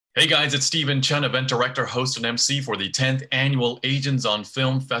Hey guys, it's Stephen Chen, event director, host, and MC for the 10th annual Asians on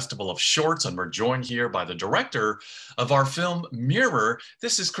Film Festival of Shorts, and we're joined here by the director of our film Mirror.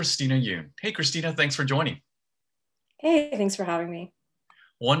 This is Christina Yoon. Hey Christina, thanks for joining. Hey, thanks for having me.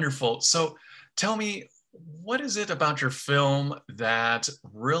 Wonderful. So tell me, what is it about your film that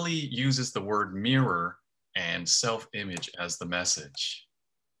really uses the word mirror and self-image as the message?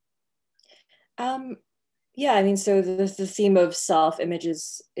 Um, yeah, I mean, so the theme of self-image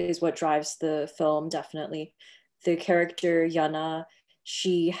is what drives the film, definitely. The character Yana,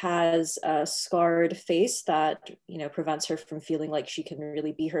 she has a scarred face that, prevents her from feeling like she can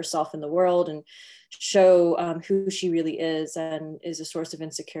really be herself in the world and show who she really is, and is a source of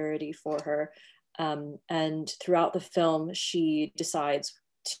insecurity for her. And throughout the film, she decides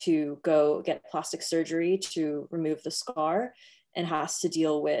to go get plastic surgery to remove the scar, and has to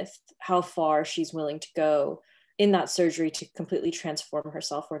deal with how far she's willing to go in that surgery to completely transform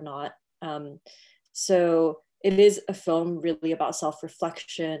herself or not. So it is a film really about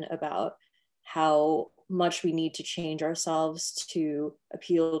self-reflection, about how much we need to change ourselves to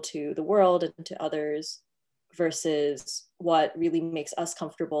appeal to the world and to others, versus what really makes us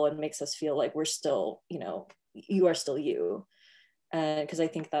comfortable and makes us feel like we're still, you are still you. Because I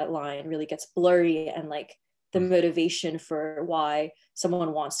think that line really gets blurry, and like the motivation for why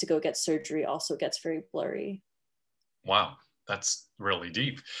someone wants to go get surgery also gets very blurry. Wow, that's really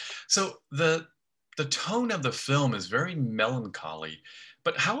deep. So the tone of the film is very melancholy,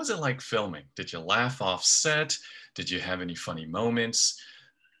 but how was it like filming? Did you laugh off set? Did you have any funny moments?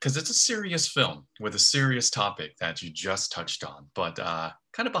 Because it's a serious film with a serious topic that you just touched on, but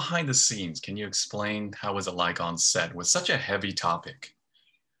kind of behind the scenes, can you explain how was it like on set with such a heavy topic?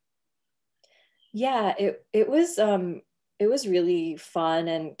 Yeah, it was really fun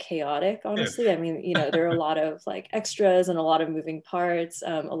and chaotic, Yeah. honestly. I mean, there are a lot of like extras and a lot of moving parts,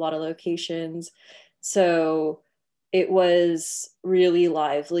 a lot of locations. So it was really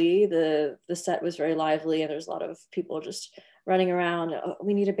lively. The set was very lively, and there's a lot of people just running around. "Oh,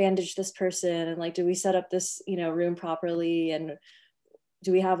 we need to bandage this person, and like, do we set up this, room properly, and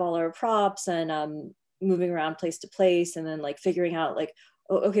do we have all our props, and moving around place to place, and then like figuring out like,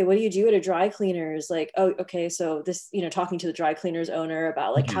 oh, okay, what do you do at a dry cleaners? Like, oh, okay, so this, talking to the dry cleaners owner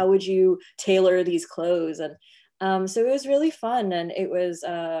about like, Mhm. how would you tailor these clothes? And so it was really fun, and it was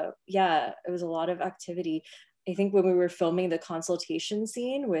yeah, it was a lot of activity. I think when we were filming the consultation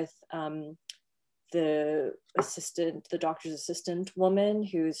scene with the doctor's assistant woman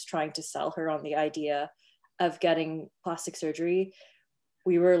who's trying to sell her on the idea of getting plastic surgery,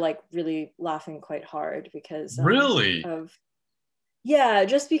 we were like really laughing quite hard because Really? of, yeah,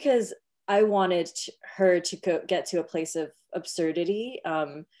 just because I wanted her to get to a place of absurdity,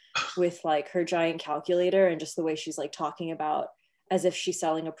 with like her giant calculator and just the way she's like talking about as if she's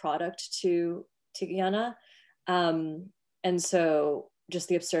selling a product to Yana. Um, and so just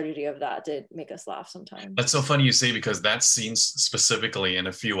the absurdity of that did make us laugh That's sometimes. so funny you say because that scene specifically and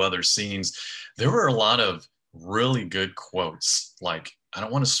a few other scenes, there were a lot of really good quotes. Like, I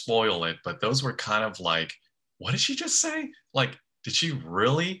don't want to spoil it, but those were kind of like, what did she just say? Like, did she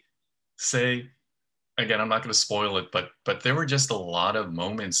really say, again, I'm not going to spoil it, but there were just a lot of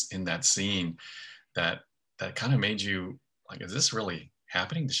moments in that scene that kind of made you like, is this really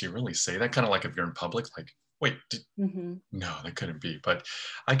happening? Did she really say that? Kind of like if you're in public, like, wait, Mm-hmm. no, that couldn't be. But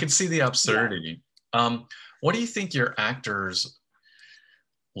I could see the Yeah. absurdity. What do you think your actors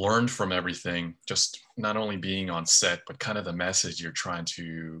learned from everything, just not only being on set, but kind of the message you're trying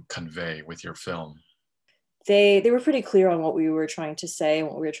to convey with your film? They were pretty clear on what we were trying to say and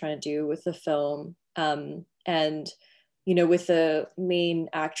what we were trying to do with the film. And with the main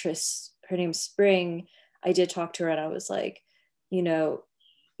actress, her name's Spring, I did talk to her, and I was like, you know,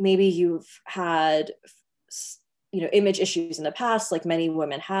 maybe you've had image issues in the past, like many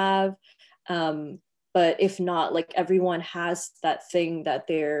women have. Um, but if not, like everyone has that thing that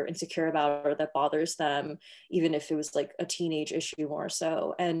they're insecure about or that bothers them, even if it was like a teenage issue more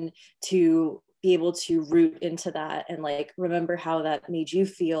so. And to be able to root into that and like remember how that made you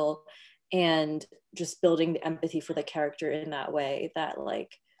feel, and just building the empathy for the character in that way, that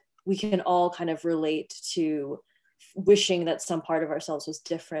like we can all kind of relate to wishing that some part of ourselves was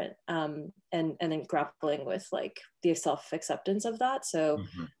different, and then grappling with like the self-acceptance of that. So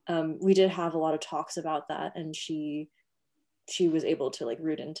Mhm. we did have a lot of talks about that, and she was able to like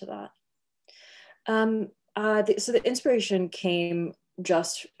root into that. So the inspiration came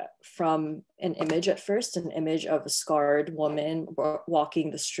just from an image at first, an image of a scarred woman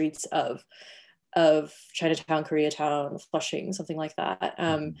walking the streets of Chinatown, Koreatown, Flushing, something like that.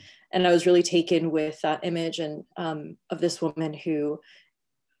 Mhm. And I was really taken with that image, and of this woman who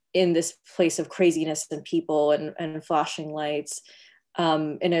in this place of craziness and people and flashing lights,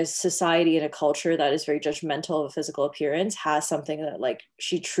 in a society and a culture that is very judgmental of physical appearance, has something that like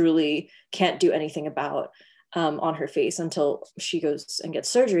she truly can't do anything about, on her face until she goes and gets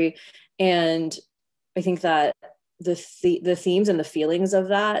surgery. And I think that the themes and the feelings of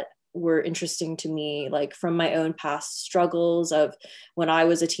that were interesting to me, like from my own past struggles of when I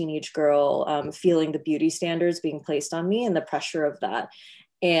was a teenage girl, feeling the beauty standards being placed on me and the pressure of that.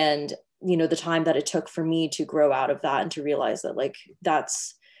 And, you know, the time that it took for me to grow out of that and to realize that like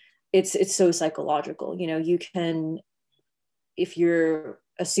that's, it's so psychological. You know, you can, if you're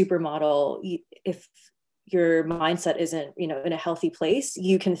a supermodel, if your mindset isn't, you know, in a healthy place,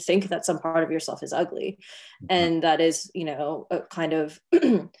 you can think that some part of yourself is ugly. And that is, you know, a kind of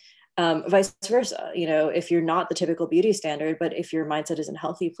vice versa. You know, if you're not the typical beauty standard, but if your mindset is in a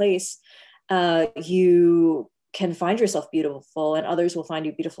healthy place, you can find yourself beautiful and others will find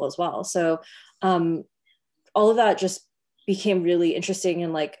you beautiful as well. So all of that just became really interesting.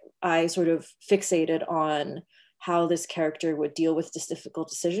 And like, I sort of fixated on how this character would deal with this difficult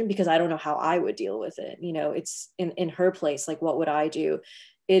decision, because I don't know how I would deal with it. You know, it's in her place, like, what would I do?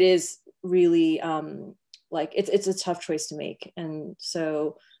 It is really like, it's a tough choice to make. And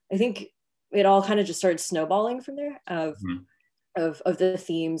so I think it all kind of just started snowballing from there of the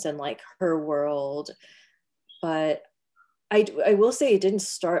themes and like her world. But I will say it didn't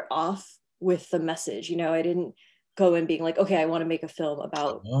start off with the message. You know, I didn't go in being like, okay, I want to make a film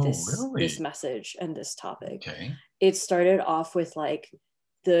about this message and this topic. Okay. It started off with like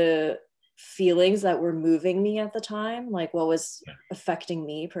the feelings that were moving me at the time, like what was affecting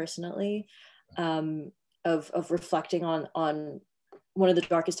me personally, of reflecting on one of the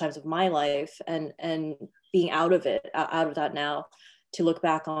darkest times of my life, and being out of that now to look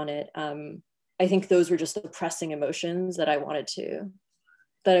back on it. I think those were just the pressing emotions that I wanted to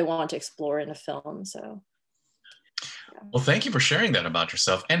explore in a film. So well, thank you for sharing that about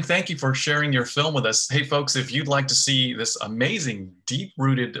yourself. And thank you for sharing your film with us. Hey, folks, if you'd like to see this amazing,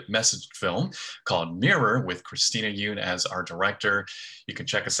 deep-rooted message film called Mirror with Christina Yoon as our director, you can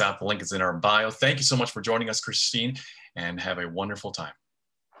check us out. The link is in our bio. Thank you so much for joining us, Christine, and have a wonderful time.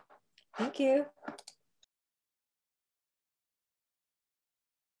 Thank you.